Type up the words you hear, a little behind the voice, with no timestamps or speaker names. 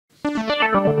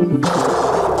Hello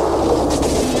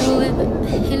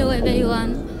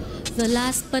everyone. The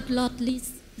last but not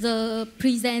least, the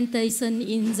presentation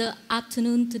in the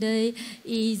afternoon today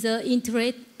is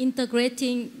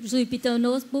integrating Jupyter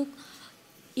Notebook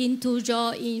into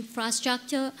your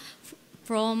infrastructure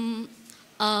from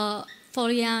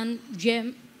Florian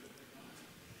Rhiem.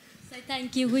 So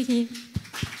thank you with him.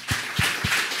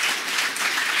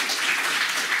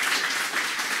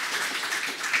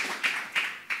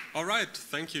 All right,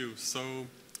 thank you. So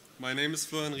my name is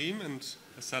Florian Rhiem, and as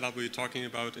I said, I'll be talking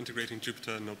about integrating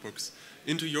Jupyter Notebooks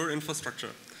into your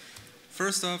infrastructure.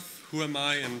 First off, who am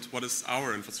I and what is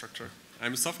our infrastructure?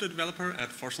 I'm a software developer at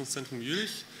Forschungszentrum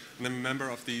Jülich, and I'm a member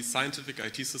of the scientific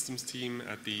IT systems team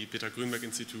at the Peter Grünberg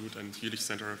Institute and Jülich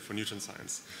Centre for Neutron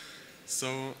Science.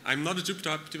 So I'm not a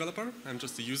JupyterHub developer, I'm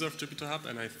just a user of JupyterHub,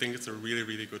 and I think it's a really,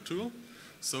 really good tool.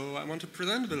 So I want to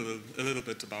present a little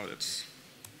bit about it.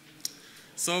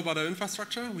 So about our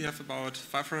infrastructure, we have about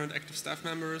 500 active staff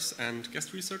members and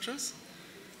guest researchers.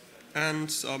 And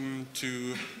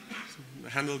to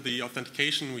handle the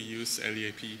authentication, we use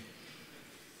LEAP.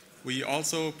 We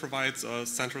also provide a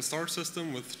central storage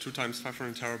system with 2 times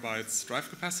 500 terabytes drive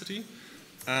capacity.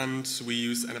 And we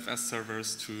use NFS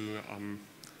servers to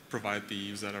provide the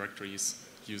user directories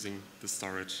using the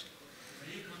storage.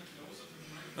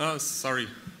 Sorry.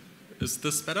 Is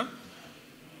this better?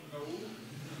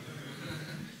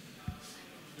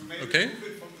 Okay.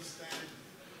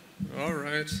 All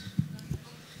right.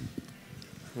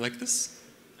 Like this?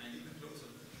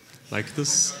 Like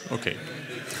this? Okay.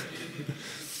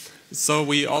 So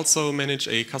we also manage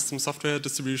a custom software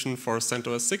distribution for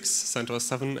CentOS 6, CentOS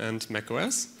 7, and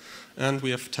macOS. And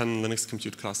we have 10 Linux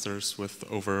compute clusters with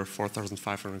over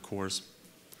 4,500 cores.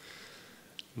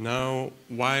 Now,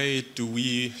 why do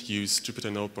we use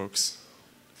Jupyter Notebooks?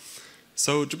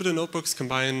 So Jupyter Notebooks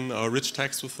combine rich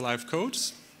text with live code.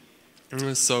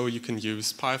 So you can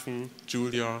use Python,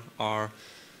 Julia, R,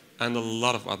 and a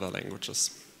lot of other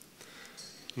languages.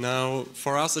 Now,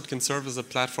 for us, it can serve as a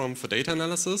platform for data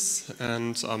analysis.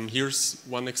 And here's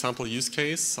one example use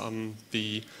case,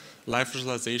 the live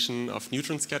visualization of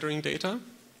neutron scattering data.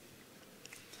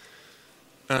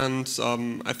 And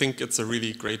I think it's a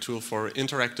really great tool for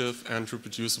interactive and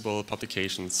reproducible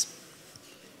publications.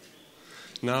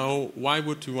 Now, why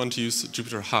would we want to use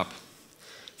JupyterHub?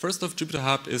 First off,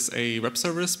 JupyterHub is a web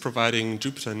service providing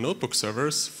Jupyter Notebook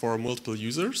servers for multiple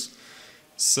users.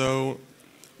 So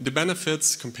the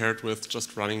benefits compared with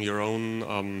just running your own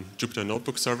Jupyter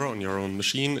Notebook server on your own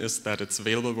machine is that it's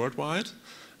available worldwide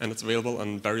and it's available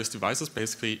on various devices.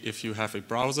 Basically, if you have a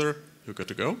browser, you're good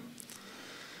to go.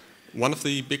 One of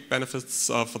the big benefits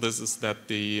for this is that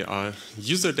the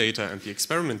user data and the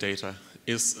experiment data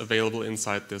is available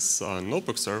inside this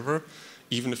notebook server,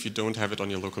 even if you don't have it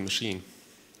on your local machine.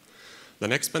 The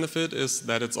next benefit is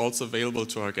that it's also available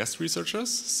to our guest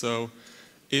researchers. So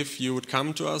if you would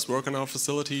come to us, work on our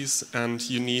facilities, and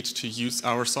you need to use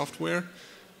our software,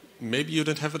 maybe you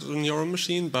don't have it on your own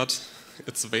machine, but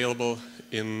it's available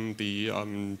in the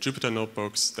Jupyter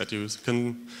Notebooks that you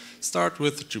can start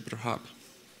with JupyterHub.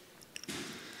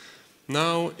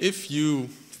 Now, if you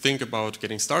think about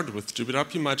getting started with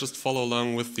JupyterHub, you might just follow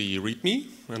along with the README,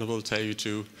 and it will tell you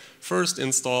to first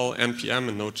install npm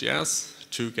and Node.js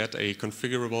to get a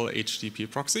configurable HTTP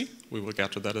proxy. We will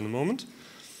get to that in a moment.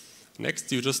 Next,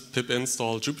 you just pip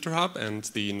install JupyterHub and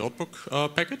the notebook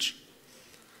package.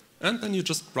 And then you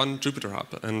just run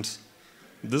JupyterHub. And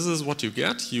this is what you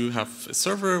get. You have a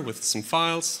server with some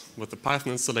files, with a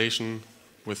Python installation,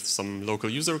 with some local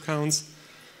user accounts.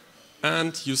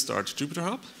 And you start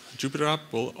JupyterHub.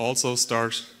 JupyterHub will also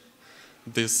start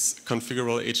this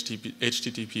configurable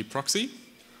HTTP proxy.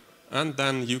 And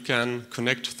then you can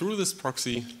connect through this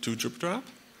proxy to JupyterHub.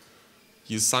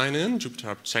 You sign in,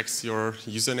 JupyterHub checks your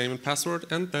username and password,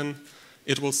 and then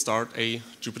it will start a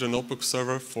Jupyter Notebook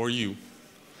server for you.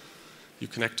 You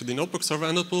connect to the notebook server,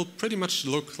 and it will pretty much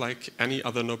look like any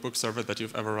other notebook server that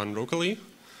you've ever run locally.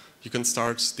 You can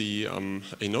start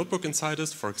a notebook inside it,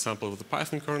 for example, with a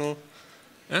Python kernel,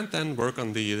 and then work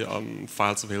on the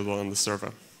files available on the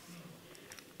server.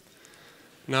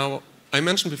 Now, I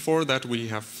mentioned before that we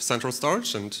have central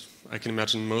storage, and I can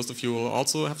imagine most of you will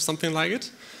also have something like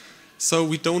it. So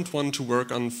we don't want to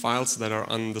work on files that are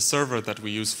on the server that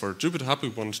we use for JupyterHub. We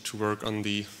want to work on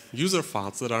the user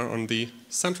files that are on the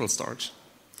central storage.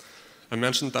 I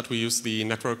mentioned that we use the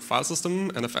network file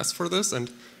system, NFS, for this, and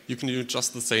you can do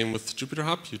just the same with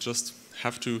JupyterHub. You just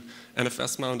have to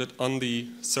NFS mount it on the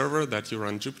server that you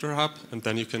run JupyterHub, and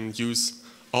then you can use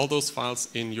all those files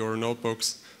in your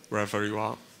notebooks wherever you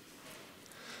are.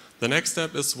 The next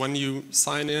step is when you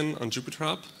sign in on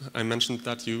JupyterHub. I mentioned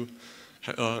that you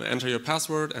enter your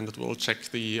password, and it will check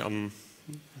the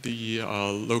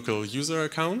local user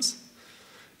accounts.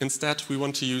 Instead, we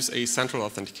want to use a central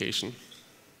authentication.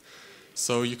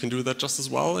 So you can do that just as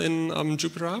well in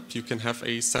JupyterHub. You can have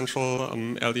a central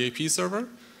LDAP server,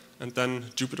 and then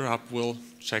JupyterHub will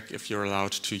check if you're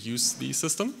allowed to use the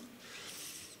system.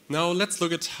 Now let's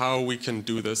look at how we can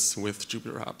do this with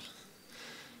JupyterHub.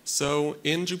 So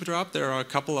in JupyterHub, there are a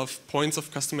couple of points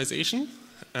of customization,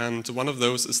 and one of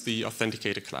those is the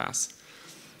authenticator class.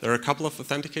 There are a couple of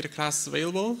authenticator classes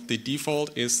available. The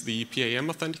default is the PAM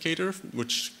authenticator,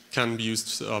 which can be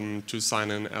used to sign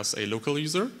in as a local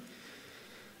user.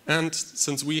 And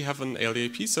since we have an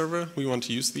LDAP server, we want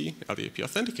to use the LDAP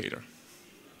authenticator.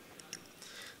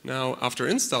 Now, after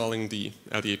installing the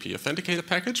LDAP authenticator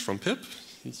package from pip,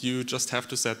 you just have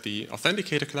to set the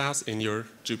authenticator class in your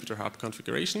JupyterHub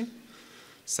configuration,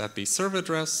 set the server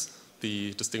address,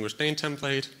 the distinguished name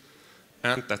template,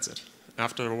 and that's it.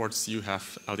 Afterwards, you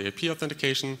have LDAP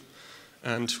authentication,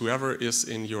 and whoever is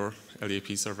in your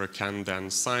LDAP server can then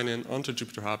sign in onto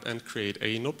JupyterHub and create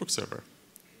a notebook server.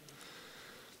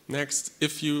 Next,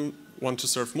 if you want to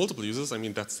serve multiple users, I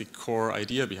mean, that's the core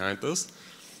idea behind this,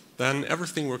 then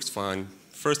everything works fine.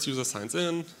 First user signs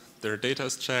in, their data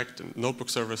is checked, and notebook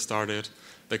server is started.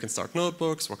 They can start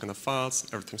notebooks, work on the files,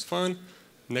 everything's fine.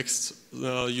 Next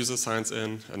user signs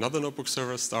in, another notebook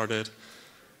server is started.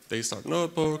 They start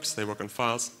notebooks, they work on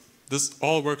files. This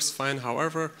all works fine,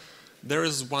 however, there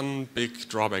is one big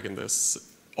drawback in this.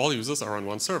 All users are on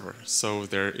one server, so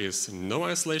there is no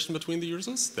isolation between the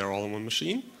users, they're all on one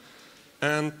machine.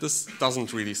 And this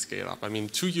doesn't really scale up. I mean,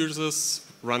 2 users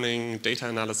running data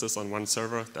analysis on one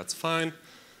server, that's fine.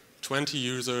 20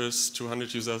 users,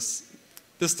 200 users,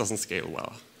 this doesn't scale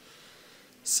well.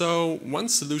 So one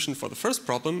solution for the first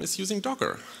problem is using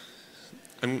Docker.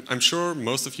 I'm sure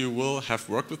most of you will have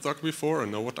worked with Docker before or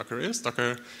know what Docker is.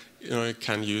 Docker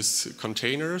can use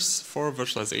containers for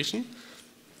virtualization.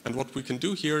 And what we can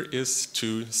do here is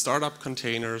to start up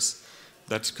containers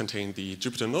that contain the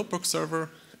Jupyter Notebook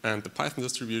server and the Python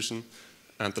distribution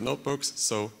and the notebooks,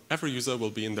 so every user will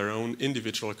be in their own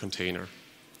individual container.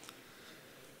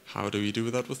 How do we do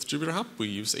that with JupyterHub? We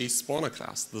use a spawner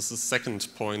class. This is the second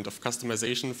point of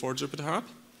customization for JupyterHub.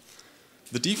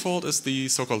 The default is the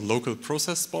so-called local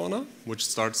process spawner, which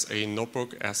starts a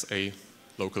notebook as a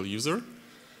local user.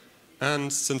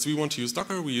 And since we want to use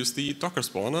Docker, we use the Docker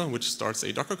spawner, which starts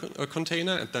a Docker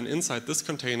container, and then inside this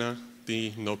container,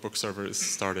 the notebook server is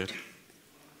started.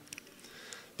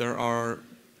 There are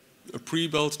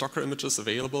pre-built Docker images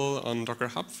available on Docker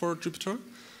Hub for Jupyter,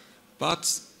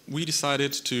 but we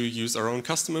decided to use our own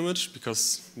custom image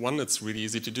because, one, it's really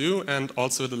easy to do, and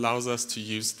also it allows us to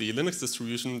use the Linux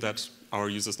distribution that our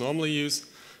users normally use,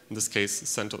 in this case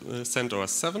CentOS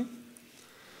 7.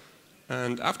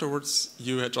 And afterwards,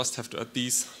 you just have to add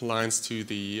these lines to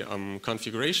the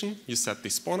configuration. You set the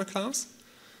spawner class.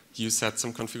 You set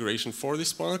some configuration for the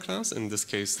spawner class, in this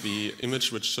case the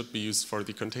image which should be used for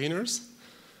the containers.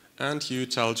 And you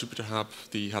tell JupyterHub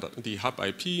the hub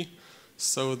IP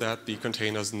so that the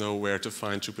containers know where to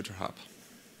find JupyterHub.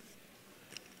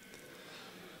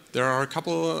 There are a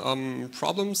couple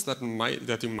problems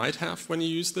that you might have when you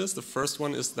use this. The first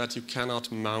one is that you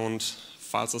cannot mount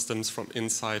file systems from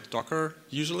inside Docker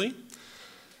usually.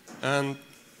 And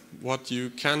what you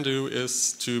can do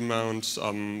is to mount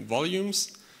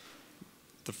volumes.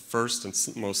 The first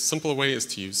and most simple way is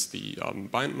to use the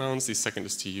bind mounts. The second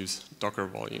is to use Docker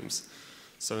volumes.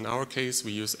 So in our case,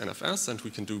 we use NFS, and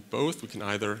we can do both. We can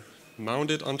either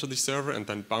mount it onto the server and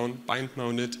then bind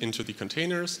mount it into the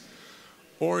containers,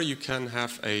 or you can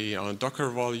have a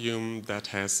Docker volume that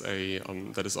has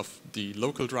that is of the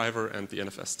local driver and the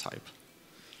NFS type.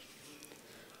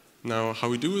 Now, how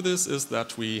we do this is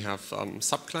that we have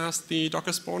subclassed the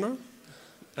Docker spawner,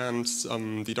 and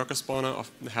the Docker spawner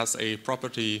has a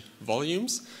property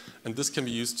volumes, and this can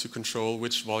be used to control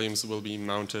which volumes will be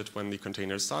mounted when the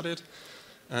container is started.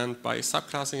 And by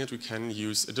subclassing it, we can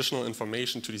use additional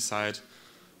information to decide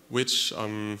which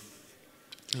volume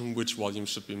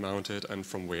should be mounted and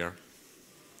from where.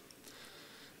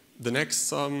 The next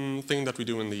thing that we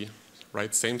do in the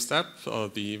same step,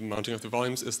 the mounting of the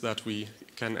volumes, is that we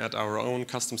can add our own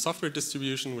custom software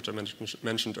distribution, which I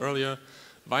mentioned earlier,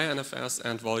 via NFS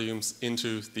and volumes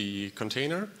into the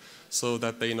container, so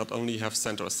that they not only have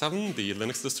CentOS 7, the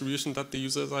Linux distribution that the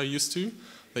users are used to,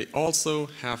 they also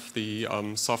have the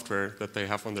software that they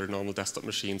have on their normal desktop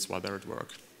machines while they're at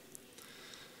work.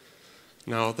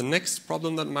 Now, the next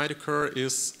problem that might occur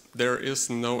is there is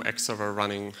no X server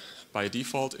running by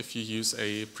default if you use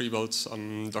a pre-built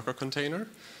Docker container.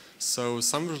 So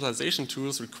some visualization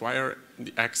tools require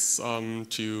the X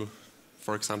to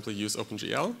for example, use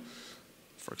OpenGL,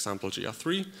 for example,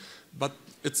 GR3. But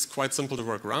it's quite simple to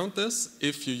work around this.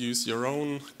 If you use your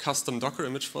own custom Docker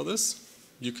image for this,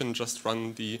 you can just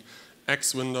run the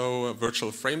X-window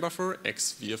virtual frame buffer,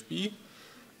 XVFB,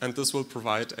 and this will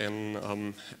provide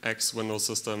an X-window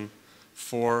system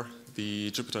for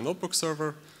the Jupyter Notebook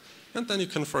server. And then you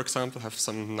can, for example, have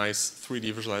some nice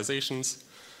 3D visualizations,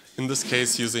 in this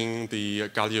case using the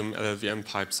Gallium LLVM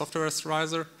pipe software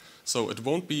rasterizer. So it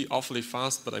won't be awfully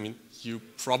fast, but I mean, you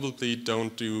probably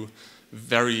don't do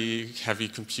very heavy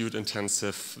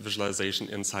compute-intensive visualization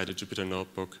inside a Jupyter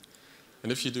Notebook.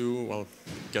 And if you do, well,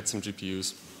 get some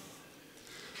GPUs.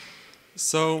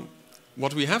 So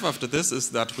what we have after this is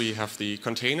that we have the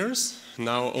containers,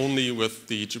 now only with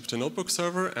the Jupyter Notebook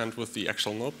server and with the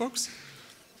actual notebooks.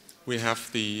 We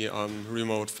have the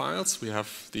remote files, we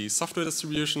have the software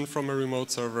distribution from a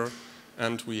remote server,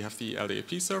 and we have the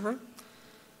LDAP server.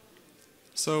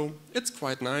 So it's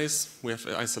quite nice. We have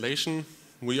isolation.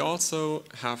 We also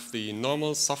have the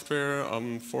normal software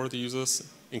for the users,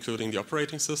 including the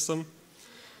operating system.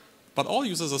 But all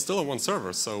users are still on one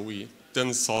server, so we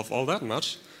didn't solve all that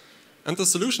much. And the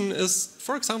solution is,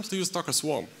 for example, to use Docker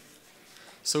Swarm.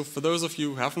 So for those of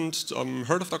you who haven't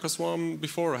heard of Docker Swarm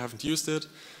before or haven't used it,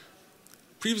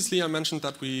 previously I mentioned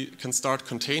that we can start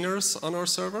containers on our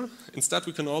server. Instead,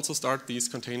 we can also start these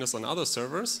containers on other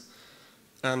servers.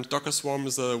 And Docker Swarm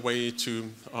is a way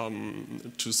to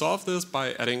solve this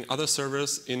by adding other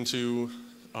servers into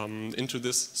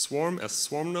this swarm as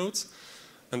swarm nodes.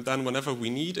 And then whenever we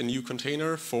need a new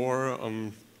container for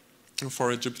a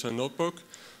Jupyter Notebook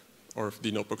or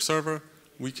the notebook server,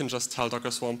 we can just tell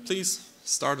Docker Swarm, please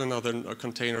start another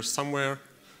container somewhere,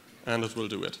 and it will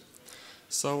do it.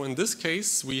 So in this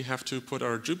case, we have to put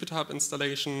our JupyterHub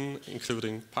installation,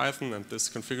 including Python and this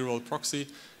configurable proxy,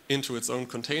 into its own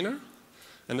container.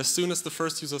 And as soon as the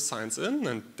first user signs in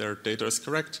and their data is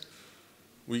correct,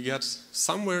 we get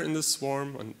somewhere in this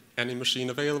swarm, on any machine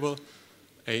available,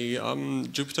 a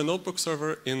Jupyter Notebook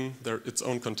server in its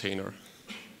own container.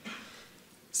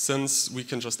 Since we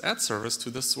can just add servers to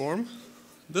this swarm,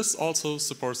 this also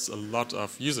supports a lot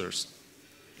of users.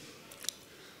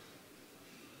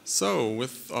 So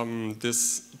with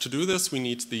to do this, we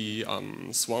need the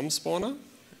swarm spawner.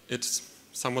 It's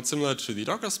somewhat similar to the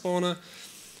Docker spawner,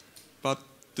 but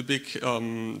the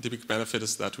big benefit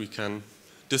is that we can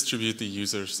distribute the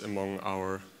users among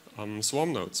our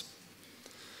swarm nodes.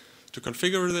 To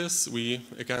configure this, we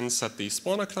again set the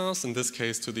spawner class, in this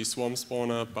case to the swarm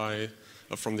spawner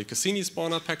from the Cassini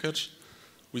spawner package.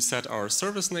 We set our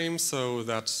service name so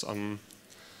that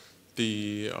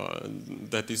the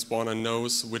spawner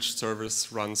knows which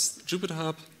service runs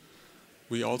JupyterHub.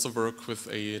 We also work with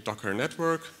a Docker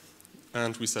network,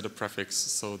 and we set a prefix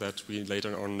so that we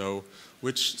later on know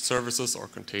which services or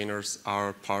containers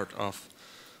are part of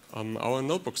our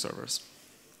notebook servers.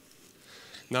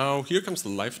 Now here comes the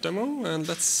live demo, and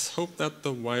let's hope that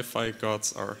the Wi-Fi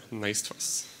gods are nice to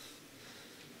us.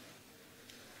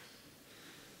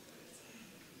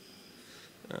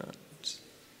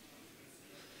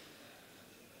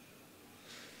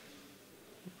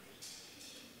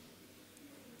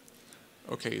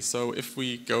 Okay, so if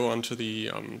we go onto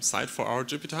the site for our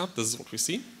JupyterHub, this is what we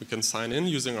see. We can sign in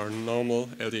using our normal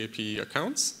LDAP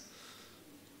accounts.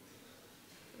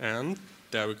 And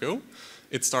there we go.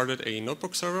 It started a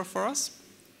notebook server for us.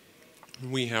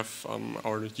 We have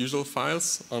our usual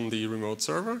files on the remote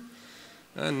server.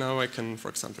 And now I can, for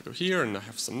example, go here and I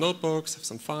have some notebooks, have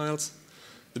some files.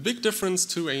 The big difference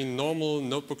to a normal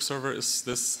notebook server is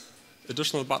this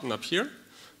additional button up here,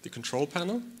 the control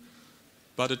panel.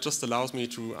 But it just allows me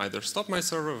to either stop my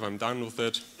server if I'm done with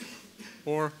it,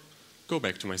 or go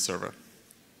back to my server.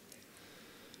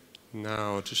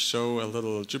 Now to show a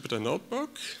little Jupyter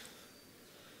Notebook.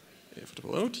 If it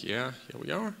will load, yeah, here we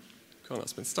are. Code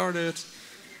has been started,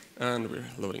 and we're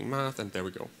loading math, and there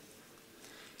we go.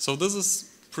 So this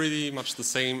is pretty much the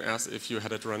same as if you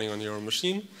had it running on your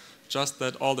machine, just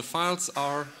that all the files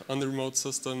are on the remote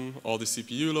system, all the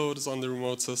CPU load is on the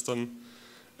remote system,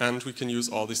 and we can use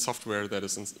all the software that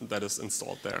is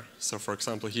installed there. So for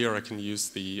example, here I can use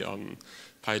the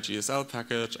PyGSL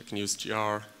package, I can use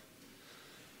GR,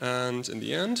 and in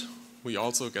the end, we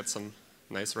also get some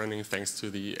nice running thanks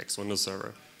to the X-Window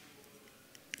server.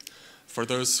 For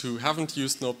those who haven't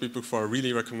used Notebook before, I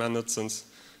really recommend it since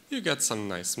you get some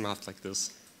nice math like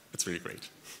this. It's really great.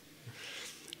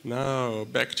 Now,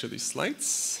 back to the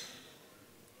slides.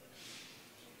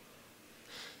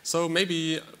 So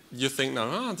maybe you think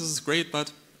now, this is great,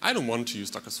 but I don't want to use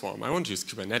Docker Swarm. I want to use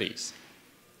Kubernetes.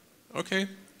 Okay,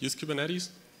 use Kubernetes.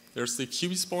 There's the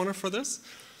QB spawner for this.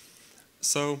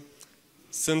 So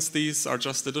Since these are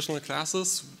just additional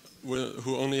classes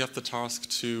who only have the task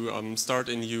to start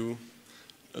a new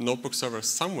notebook server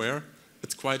somewhere,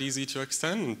 it's quite easy to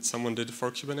extend, and someone did it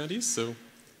for Kubernetes, so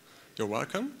you're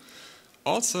welcome.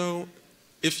 Also,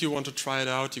 if you want to try it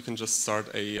out, you can just start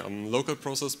a local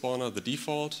process spawner, the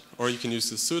default, or you can use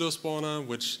the sudo spawner,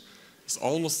 which is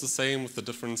almost the same with the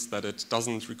difference that it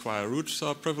doesn't require root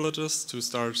privileges to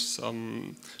start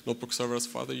notebook servers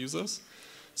for other users.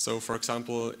 So for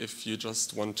example, if you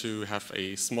just want to have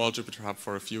a small JupyterHub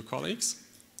for a few colleagues,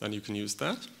 then you can use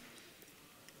that.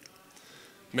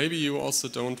 Maybe you also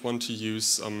don't want to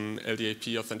use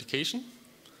LDAP authentication.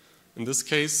 In this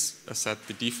case, as said,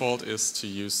 the default is to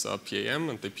use PAM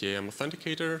and the PAM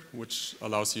authenticator, which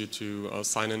allows you to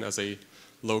sign in as a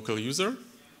local user.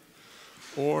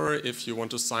 Or if you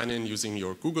want to sign in using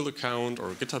your Google account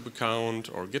or GitHub account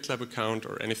or GitLab account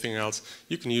or anything else,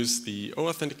 you can use the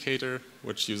authenticator,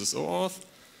 which uses OAuth.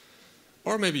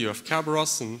 Or maybe you have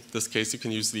Kerberos. In this case, you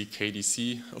can use the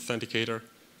KDC authenticator.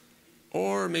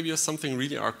 Or maybe you have something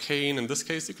really arcane. In this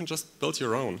case, you can just build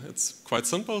your own. It's quite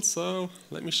simple, so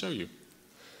let me show you.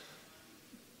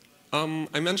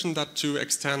 I mentioned that to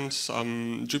extend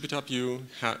JupyterHub,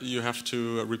 you have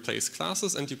to replace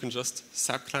classes, and you can just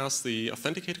subclass the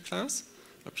authenticator class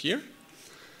up here.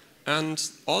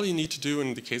 And all you need to do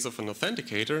in the case of an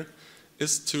authenticator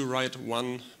is to write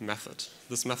one method.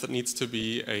 This method needs to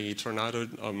be a Tornado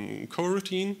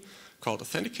coroutine called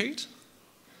authenticate.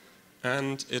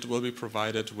 And it will be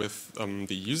provided with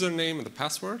the username and the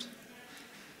password.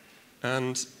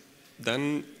 And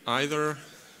then either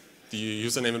the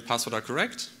username and password are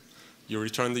correct, you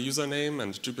return the username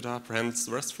and JupyterHub handles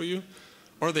the rest for you,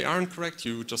 or they aren't correct,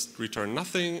 you just return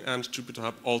nothing and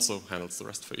JupyterHub also handles the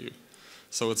rest for you.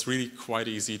 So it's really quite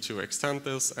easy to extend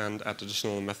this and add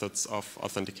additional methods of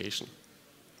authentication.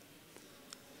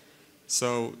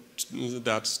 So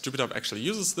that JupyterHub actually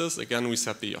uses this. Again, we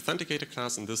set the authenticator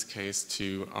class, in this case,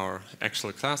 to our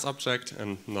actual class object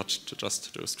and not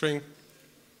just to a string.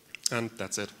 And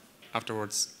that's it.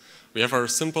 Afterwards, we have our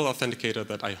simple authenticator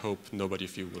that I hope nobody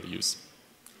of you will use.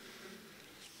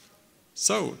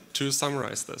 So to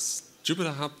summarize this,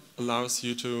 JupyterHub allows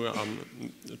you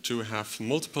to have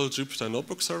multiple Jupyter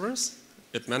Notebook servers.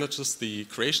 It manages the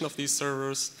creation of these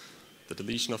servers, the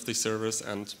deletion of these servers,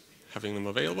 and having them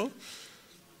available.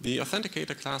 The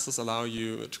authenticator classes allow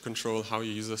you to control how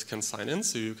your users can sign in,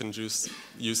 so you can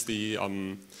use the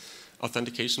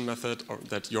authentication method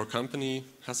that your company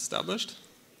has established.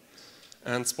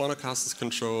 And spawner classes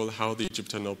control how the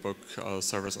Jupyter Notebook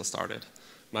servers are started.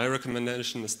 My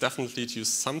recommendation is definitely to use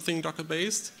something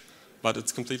Docker-based, but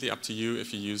it's completely up to you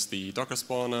if you use the Docker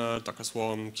spawner, Docker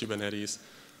Swarm, Kubernetes,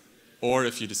 or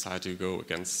if you decide to go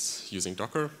against using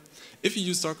Docker. If you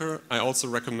use Docker, I also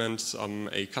recommend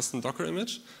a custom Docker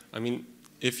image. I mean,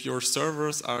 if your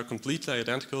servers are completely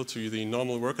identical to the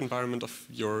normal work environment of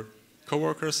your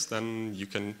coworkers, then you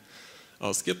can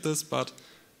skip this. But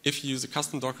if you use a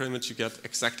custom Docker image, you get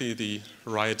exactly the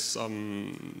right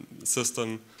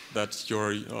system that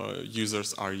your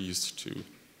users are used to.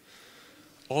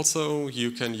 Also,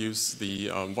 you can use the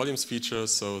volumes feature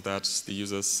so that the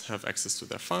users have access to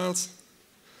their files.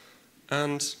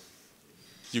 And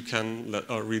you can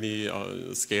really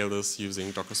scale this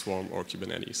using Docker Swarm or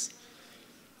Kubernetes.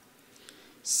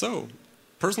 So,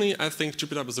 personally, I think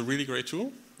JupyterHub is a really great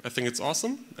tool. I think it's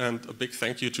awesome, and a big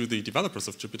thank you to the developers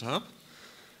of JupyterHub.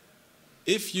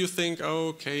 If you think, oh,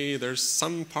 okay, there's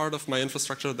some part of my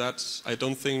infrastructure that I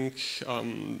don't think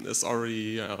is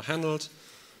already handled,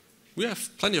 we have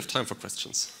plenty of time for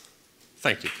questions.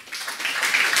 Thank you.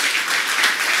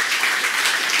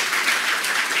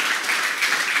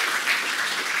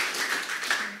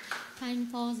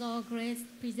 Thanks for the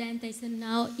great presentation.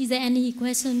 Now, is there any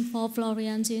question for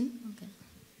Florian Rhiem? Okay.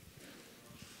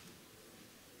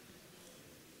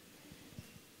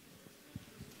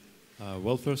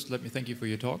 Well, first, let me thank you for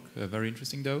your talk. Very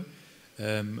interesting, though.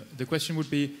 The question would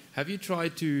be: have you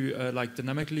tried to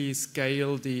dynamically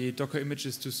scale the Docker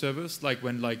images to servers, like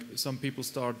when some people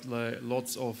start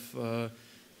lots of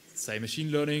say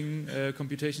machine learning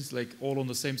computations, like all on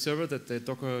the same server, that the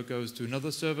Docker goes to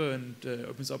another server and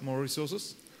opens up more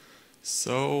resources?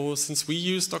 So, since we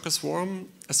use Docker Swarm,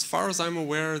 as far as I'm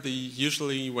aware, the usual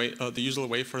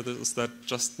way for this is that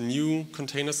just new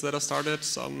containers that are started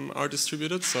are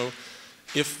distributed. So,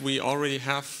 if we already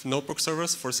have notebook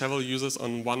servers for several users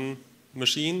on one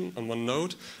machine, on one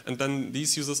node, and then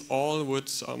these users all would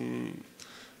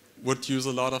use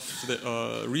a lot of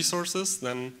the resources,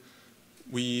 then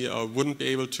we wouldn't be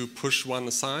able to push one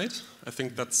aside. I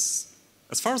think that's,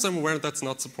 as far as I'm aware, that's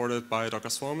not supported by Docker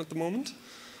Swarm at the moment.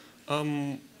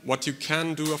 What you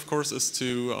can do, of course, is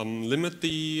to limit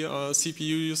the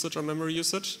CPU usage or memory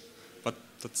usage, but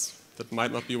that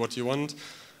might not be what you want.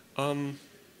 When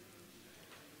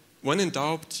in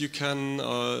doubt, you can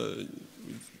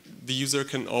the user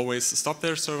can always stop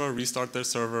their server, restart their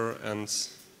server, and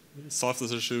solve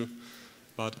this issue.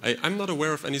 But I'm not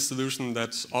aware of any solution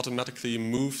that automatically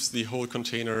moves the whole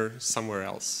container somewhere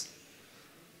else,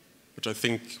 which I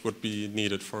think would be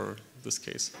needed for this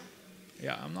case.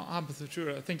 Yeah, I'm not 100%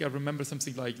 sure. I think I remember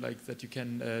something like that you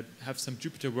can have some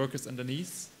Jupyter workers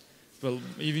underneath. Well,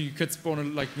 even you could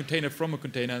spawn a container from a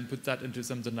container and put that into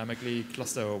some dynamically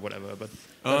cluster or whatever. But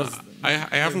I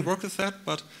haven't worked with that,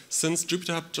 but since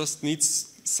JupyterHub just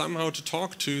needs somehow to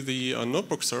talk to the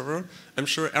notebook server, I'm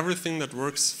sure everything that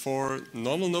works for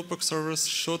normal notebook servers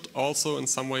should also in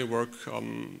some way work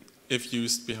if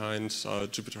used behind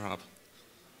JupyterHub.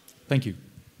 Thank you.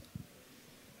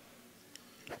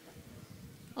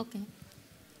 Okay.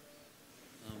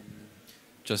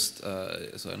 Just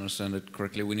so I understand it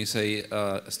correctly, when you say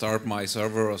start my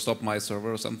server or stop my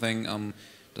server or something,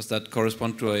 does that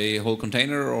correspond to a whole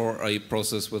container or a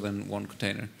process within one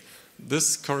container?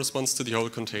 This corresponds to the whole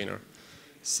container.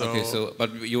 So okay,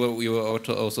 but you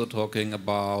were also talking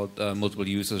about multiple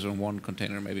users in one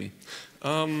container, maybe.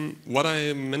 What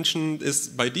I mentioned is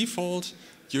by default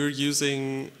you're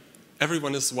using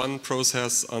everyone is one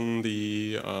process on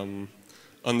the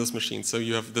on this machine. So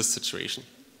you have this situation.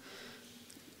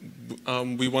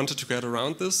 We wanted to get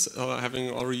around this,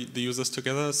 having already the users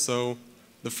together. So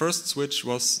the first switch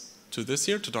was to this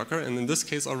here, to Docker, and in this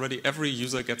case already every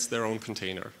user gets their own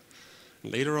container.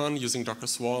 And later on, using Docker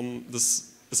Swarm,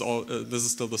 this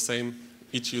is still the same.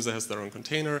 Each user has their own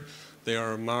container. They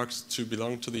are marked to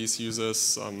belong to these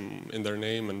users in their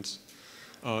name, and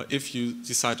if you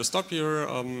decide to stop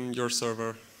your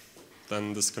server,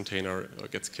 then this container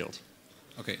gets killed.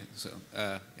 Okay, so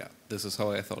yeah, this is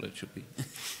how I thought it should be.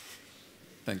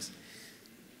 Thanks.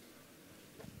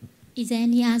 Is there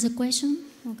any other question?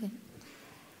 Okay.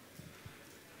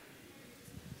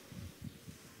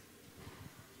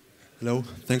 Hello,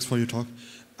 thanks for your talk.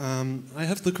 I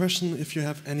have the question if you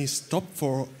have any stop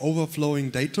for overflowing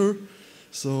data.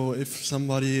 So if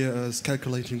somebody is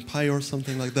calculating pi or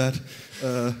something like that,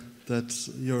 that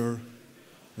you're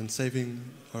saving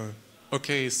or...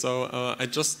 Okay, so I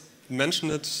just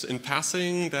mentioned it in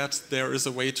passing that there is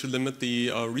a way to limit the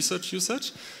research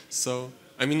usage. So,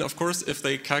 I mean, of course, if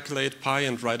they calculate pi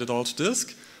and write it all to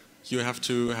disk, you have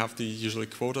to have the usual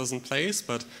quotas in place.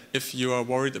 But if you are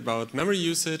worried about memory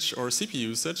usage or CPU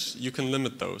usage, you can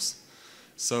limit those.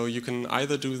 So you can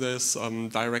either do this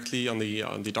directly on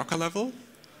the Docker level,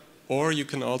 or you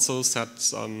can also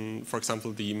set, for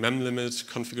example, the memlimit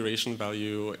configuration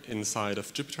value inside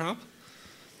of JupyterHub.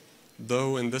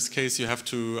 Though in this case you have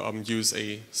to use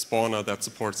a spawner that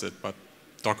supports it, but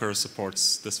Docker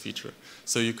supports this feature.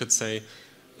 So you could say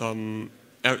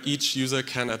each user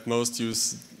can at most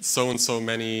use so and so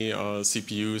many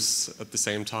CPUs at the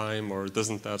same time, or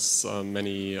doesn't that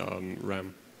many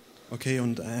RAM. Okay,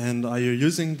 and are you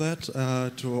using that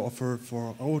to offer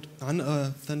for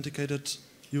unauthenticated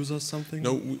users something?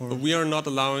 No, we are not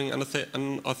allowing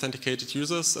unauthenticated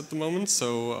users at the moment.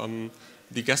 So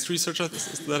the guest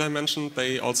researchers that I mentioned,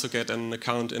 they also get an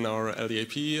account in our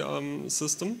LDAP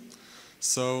system.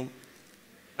 So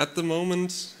at the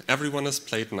moment, everyone has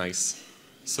played nice.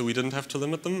 So we didn't have to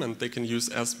limit them, and they can use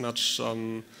as much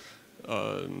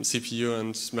CPU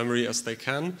and memory as they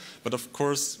can. But of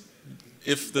course,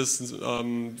 if this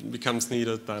becomes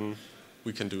needed, then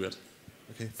we can do it.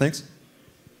 Okay, thanks.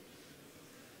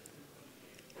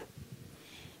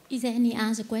 Is there any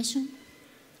other question?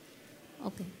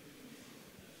 Okay.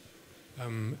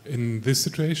 In this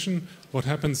situation, what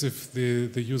happens if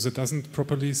the user doesn't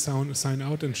properly sign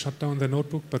out and shut down their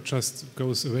notebook, but just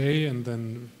goes away and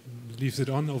then leaves it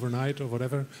on overnight or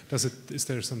whatever? Is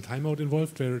there some timeout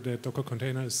involved where the Docker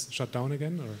container is shut down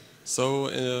again? Or? So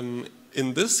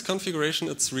in this configuration,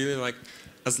 it's really like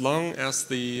as long as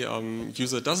the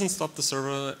user doesn't stop the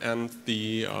server and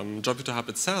the JupyterHub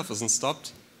itself isn't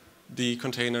stopped, the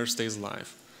container stays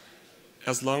alive.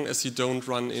 As long as you don't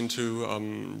run into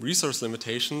resource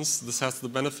limitations, this has the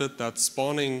benefit that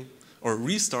spawning or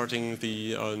restarting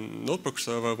the notebook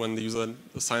server when the user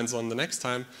signs on the next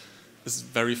time is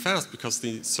very fast because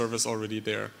the server is already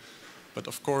there. But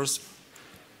of course,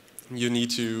 you need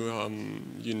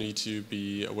to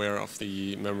be aware of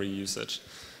the memory usage.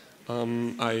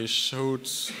 I showed.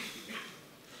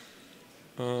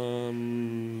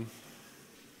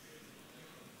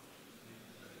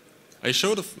 I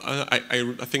showed, I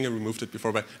think I removed it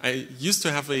before, but I used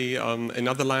to have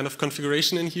another line of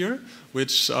configuration in here,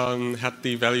 which had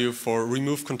the value for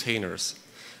remove containers.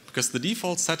 Because the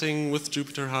default setting with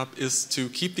JupyterHub is to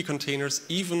keep the containers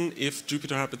even if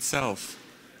JupyterHub itself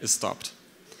is stopped.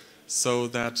 So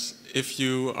that if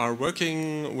you are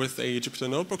working with a Jupyter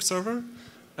Notebook server,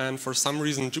 and for some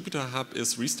reason JupyterHub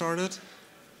is restarted,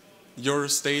 your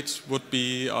state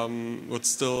would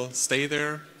still stay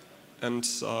there, and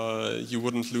you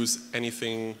wouldn't lose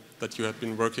anything that you had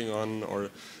been working on, or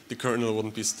the kernel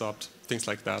wouldn't be stopped, things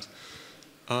like that.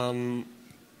 When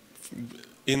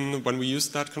we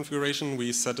used that configuration,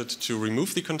 we set it to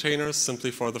remove the containers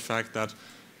simply for the fact that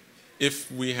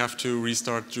if we have to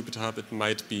restart JupyterHub, it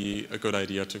might be a good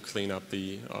idea to clean up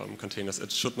the containers.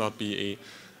 It should not be a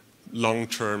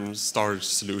long-term storage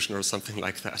solution or something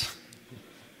like that.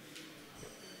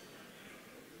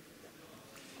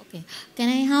 Okay, can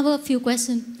I have a few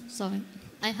questions? Sorry,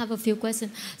 I have a few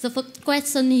questions. The first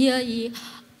question here is,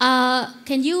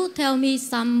 can you tell me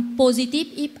some positive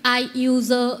if I use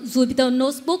Jupyter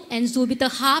Notebook and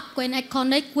JupyterHub when I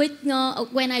connect with,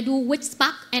 when I do with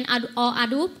Spark and or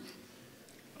Hadoop?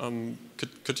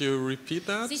 Could you repeat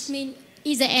that? This means,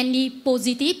 is there any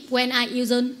positive when I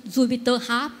use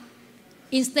JupyterHub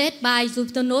instead by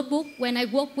Jupyter Notebook when I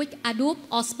work with Hadoop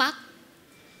or Spark?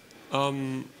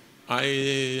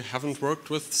 I haven't worked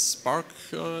with Spark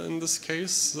in this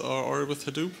case or with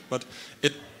Hadoop, but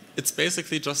it's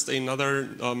basically just another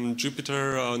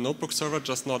Jupyter Notebook server,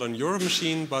 just not on your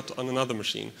machine, but on another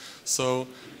machine. So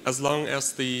as long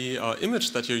as the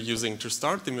image that you're using to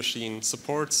start the machine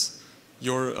supports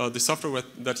the software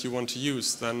that you want to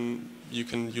use, then you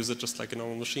can use it just like a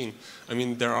normal machine. I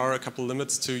mean, there are a couple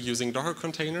limits to using Docker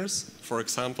containers. For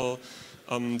example,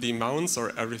 the mounts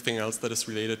or everything else that is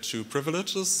related to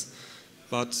privileges.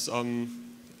 But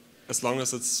as long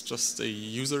as it's just a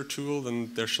user tool,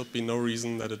 then there should be no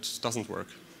reason that it doesn't work.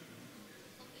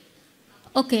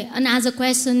 Okay, another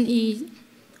question is,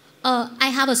 I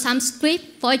have some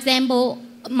script. For example,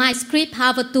 my script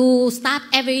have to start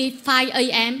every 5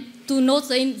 a.m. to know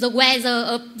the weather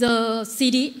of the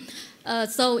city.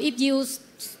 So if you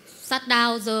shut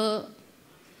down the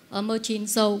machine,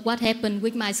 so what happened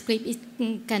with my script? It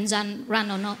can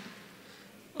run or not?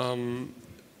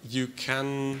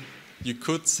 You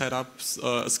could set up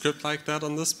a script like that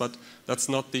on this, but that's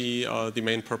not the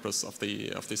main purpose of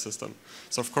the system.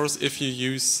 So of course, if you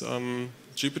use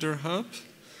JupyterHub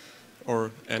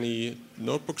or any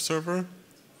notebook server,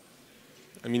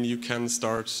 I mean, you can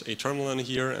start a terminal in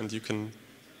here, and you can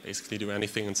basically do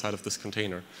anything inside of this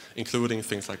container, including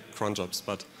things like cron jobs.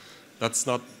 But that's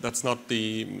not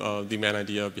the main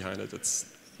idea behind it. It's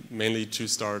mainly to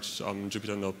start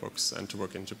Jupyter Notebooks and to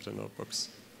work in Jupyter Notebooks.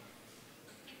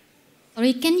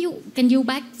 Sorry, can you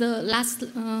back the last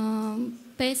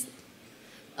page?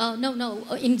 No,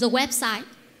 in the website.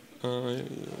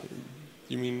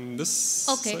 You mean this?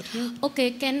 Okay. Site here?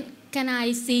 Okay. Can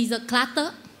I see the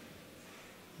cluster?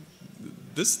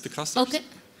 The clusters? Okay.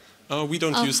 We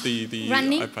don't use the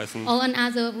running IPython. or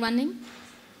another running.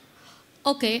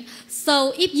 Okay.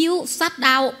 So if you shut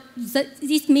down,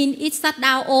 this means it shut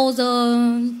down all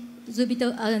the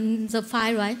Jupyter the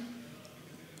file, right?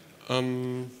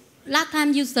 Last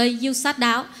time you say you shut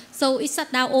down, so it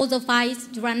shut down all the files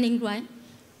running, right?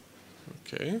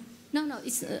 Okay. No.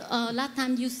 It's last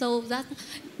time you saw that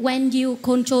when you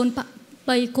control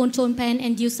pane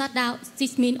and you shut down,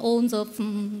 this means all the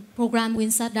program will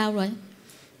shut down, right?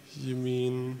 You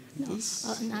mean this?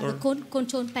 Another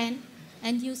control pane,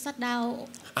 and you shut down.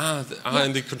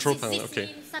 In the control panel. Okay.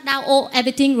 Shut down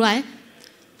everything, right?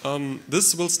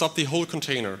 This will stop the whole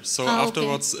container. So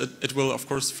afterwards, it will of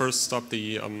course first stop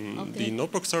the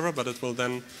notebook server, but it will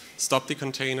then stop the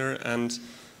container. And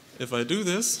if I do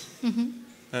this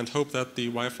and hope that the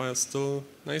Wi-Fi is still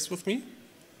nice with me,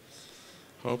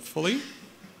 hopefully,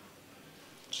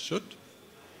 it should.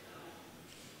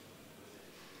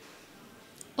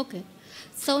 Okay.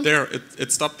 So there,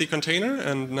 it stopped the container,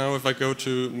 and now if I go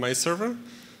to my server,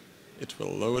 it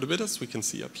will load a bit, as we can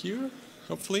see up here,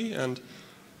 hopefully, and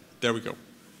there we go.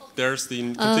 There's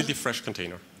the completely fresh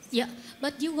container. Yeah,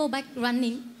 but you go back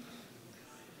running.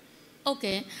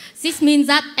 Okay, this means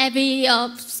that every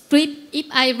script, if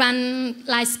I run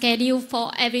like schedule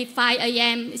for every 5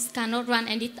 a.m., it cannot run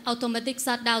and it automatic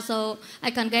shut down, so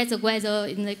I can get the weather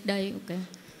in the next day. Okay.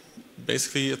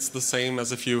 Basically, it's the same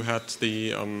as if you had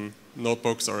the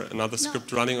notebooks or another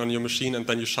script running on your machine, and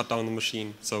then you shut down the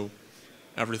machine. So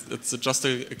it's just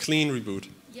a clean reboot.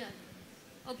 Yeah.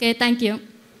 Okay, thank you.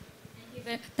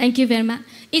 Thank you very much.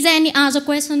 Is there any other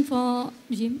question for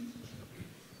Jim?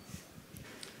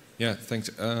 Yeah, thanks.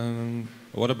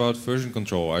 What about version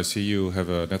control? I see you have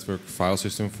a network file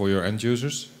system for your end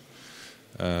users.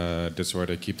 That's where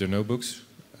they keep their notebooks.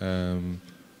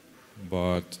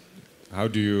 But how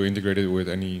do you integrate it with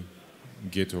any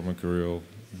Git or Mercurial?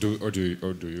 Do you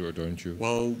or don't you?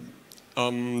 Well,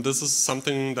 this is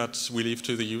something that we leave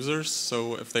to the users.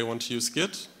 So if they want to use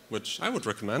Git, which I would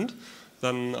recommend,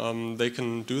 then they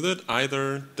can do that.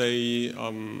 Either they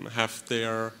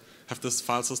have this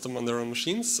file system on their own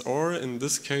machines, or in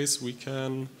this case, we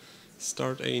can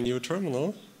start a new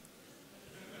terminal.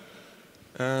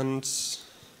 And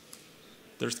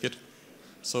there's Git.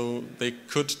 So they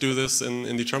could do this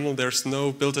in the terminal. There's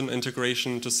no built-in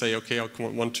integration to say, okay, I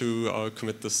want to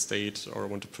commit this state or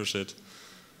want to push it.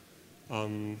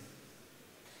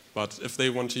 But if they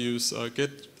want to use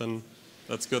Git, then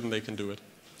that's good and they can do it.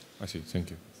 I see,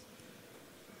 thank you.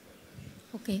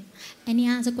 Okay, any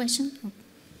other question?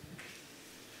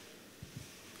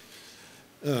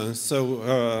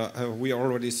 We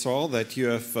already saw that you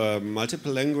have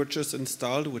multiple languages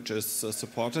installed, which is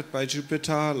supported by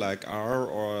Jupyter, like R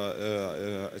or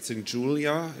I think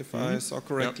Julia, if I saw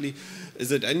correctly. Yep.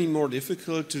 Is it any more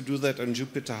difficult to do that on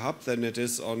JupyterHub than it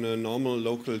is on a normal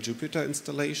local Jupyter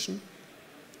installation?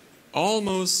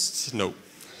 Almost no.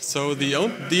 So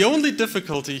the only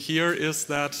difficulty here is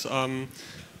that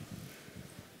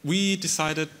we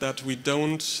decided that we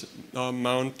don't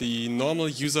mount the normal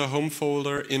user home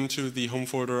folder into the home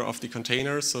folder of the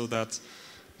container so that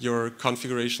your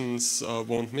configurations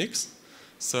won't mix.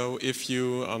 So if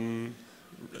you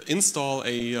install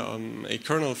a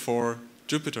kernel for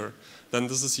Jupyter, then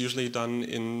this is usually done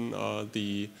in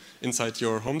inside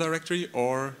your home directory,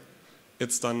 or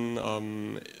it's done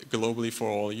globally for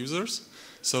all users.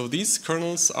 So these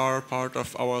kernels are part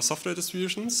of our software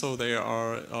distribution, so they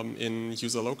are in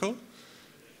user local.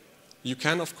 You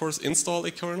can, of course, install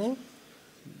a kernel.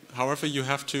 However, you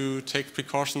have to take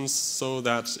precautions so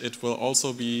that it will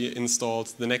also be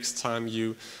installed the next time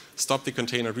you stop the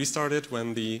container, restart it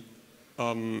when the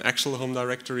actual home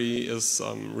directory is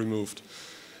removed.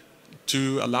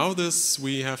 To allow this,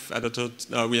 we have added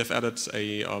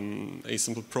a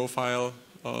simple profile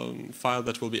file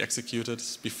that will be executed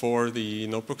before the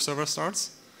notebook server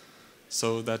starts,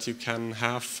 so that you can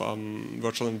have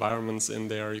virtual environments in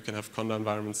there, you can have conda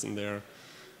environments in there,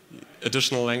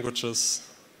 additional languages,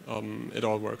 it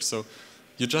all works. So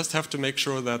you just have to make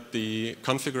sure that the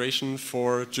configuration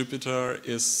for Jupyter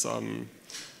is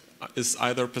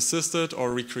either persisted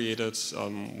or recreated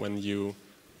when you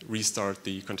restart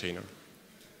the container.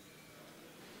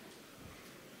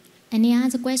 Any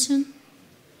other question?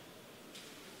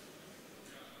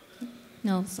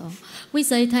 No, so we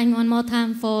say thank one more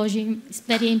time for Jim's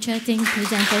very interesting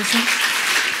presentation.